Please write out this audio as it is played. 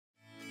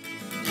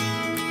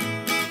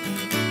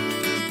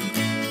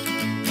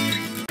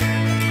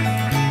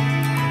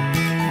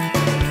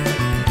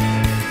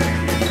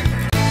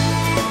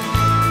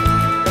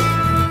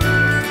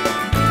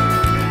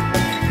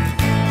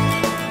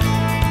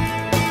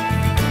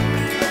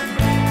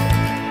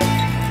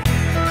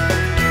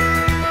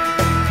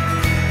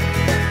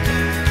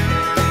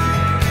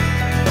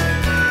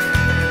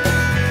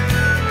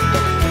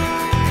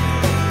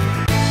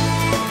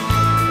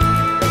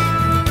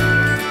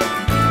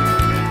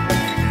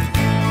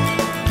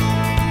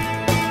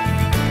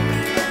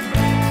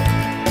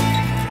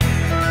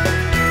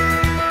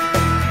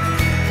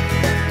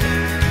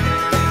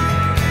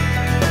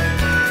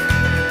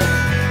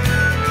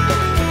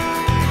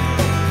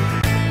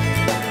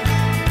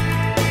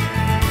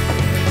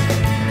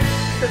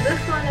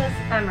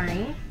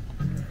Emery.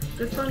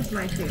 This one's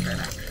my favorite,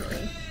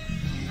 actually.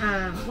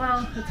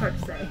 Well, it's hard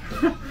to say.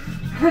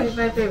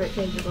 My favorite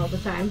changes all the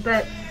time,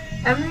 but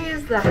Emery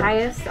is the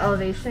highest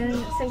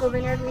elevation single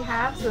vineyard we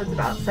have, so it's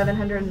about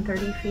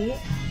 730 feet.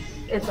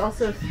 It's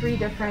also 3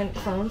 different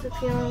clones of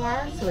Pinot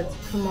Noir, so it's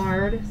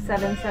Pommard,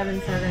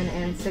 777,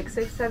 and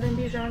 667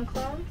 Dijon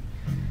clone.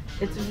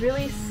 It's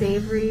really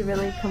savory,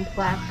 really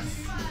complex,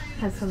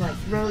 has some like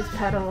rose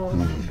petals,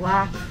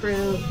 black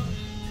fruit.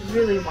 It's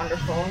really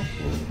wonderful.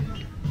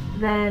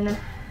 Then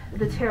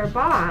the Terre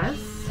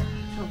Basse,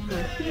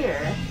 over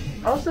here,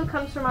 also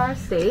comes from our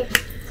estate.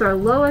 It's our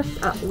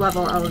lowest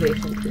level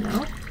elevation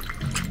Pinot,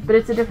 but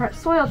it's a different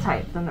soil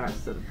type than the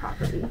rest of the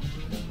property.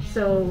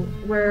 So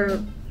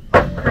we're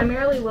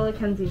primarily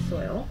WillaKenzie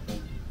soil.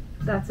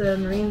 That's a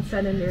marine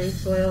sedentary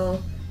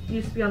soil.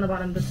 Used to be on the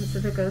bottom of the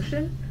Pacific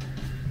Ocean.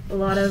 A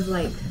lot of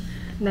like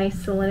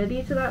nice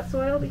salinity to that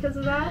soil because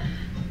of that.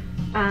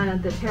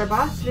 The Terre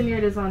Basse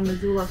vineyard is on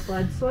Missoula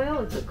flood soil.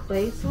 It's a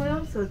clay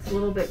soil, so it's a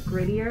little bit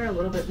grittier, a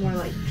little bit more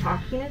like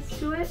chalkiness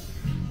to it.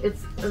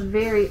 It's a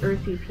very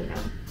earthy Pinot.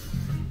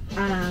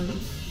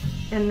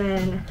 And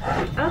then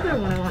the other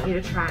one I want you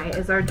to try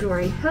is our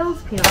Jory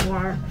Hills Pinot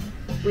Noir,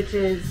 which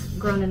is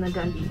grown in the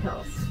Dundee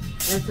Hills.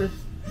 And it's a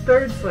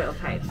 3rd soil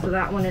type, so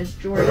that one is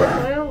Jory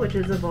soil, which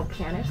is a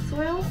volcanic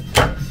soil.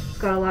 It's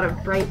got a lot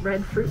of bright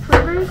red fruit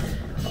flavors.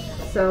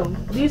 So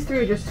these 3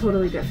 are just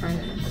totally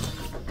different.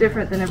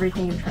 Different than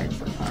everything you've tried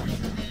so far.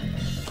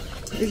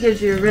 It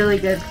gives you a really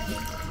good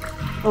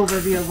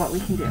overview of what we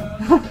can do.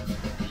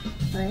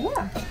 So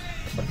yeah.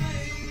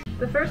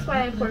 The first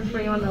wine I poured for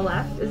you on the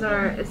left is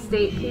our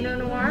estate Pinot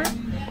Noir.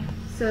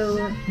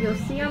 So you'll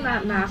see on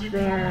that map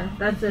there,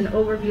 that's an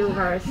overview of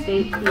our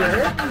estate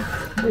here.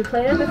 We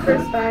planted the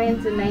first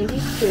vines in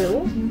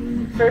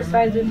 '92. First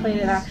vines we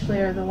planted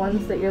actually are the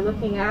ones that you're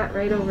looking at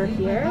right over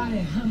here.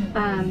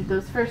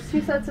 Those first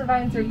 2 sets of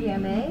vines are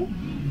Gamay.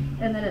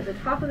 And then at the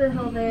top of the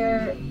hill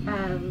there,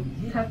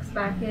 tucks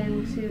back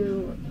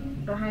into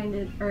behind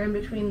it, or in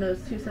between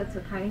those 2 sets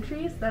of pine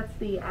trees, that's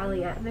the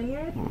Aliette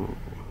vineyard.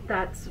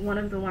 That's one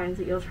of the wines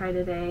that you'll try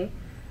today.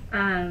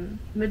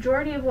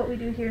 Majority of what we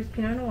do here is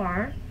Pinot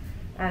Noir,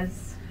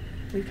 as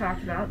we've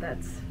talked about.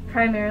 That's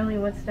primarily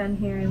what's done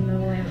here in the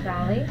Willamette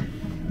Valley.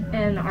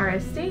 And our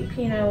estate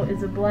Pinot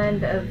is a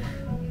blend of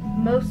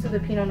most of the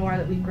Pinot Noir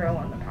that we grow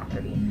on the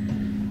property.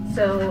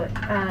 So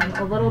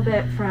a little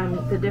bit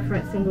from the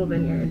different single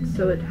vineyards.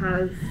 So it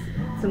has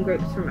some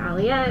grapes from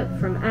Aliette,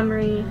 from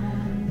Emery,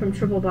 from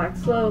Triple Black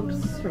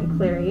Slopes, from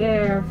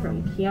Clairiere,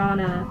 from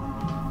Chiana,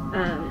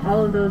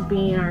 all of those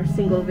being our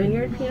single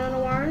vineyard Pinot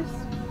Noirs.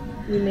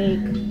 We make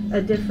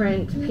a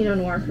different Pinot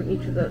Noir from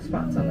each of those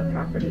spots on the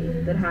property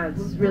that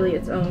has really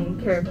its own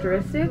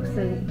characteristics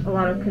and a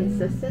lot of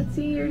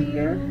consistency year to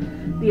year.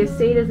 The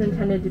estate is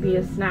intended to be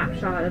a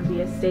snapshot of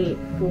the estate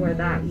for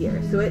that year.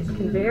 So it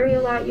can vary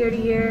a lot year to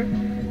year,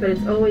 but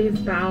it's always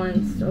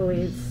balanced,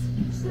 always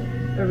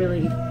a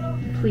really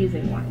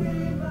pleasing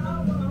wine.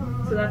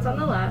 So that's on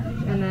the left,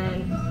 and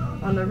then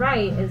on the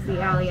right is the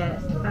Aliette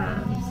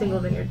single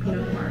vineyard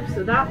Pinot Noir.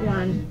 So that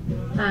one,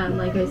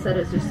 like I said,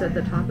 is just at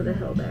the top of the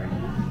hill there.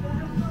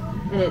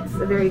 And it's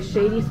a very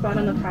shady spot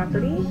on the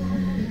property,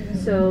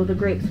 so the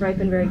grapes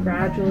ripen very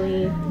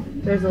gradually.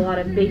 There's a lot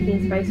of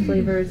baking spice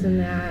flavors in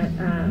that,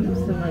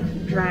 some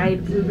like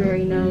dried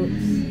blueberry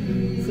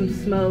notes, some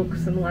smoke,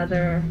 some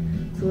leather.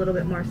 It's a little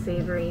bit more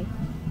savory.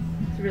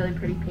 It's a really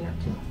pretty Pinot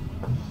too.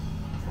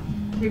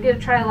 You're going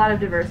to try a lot of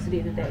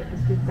diversity today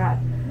because we've got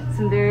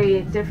some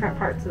very different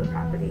parts of the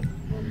property.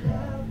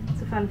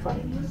 It's a fun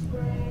flight.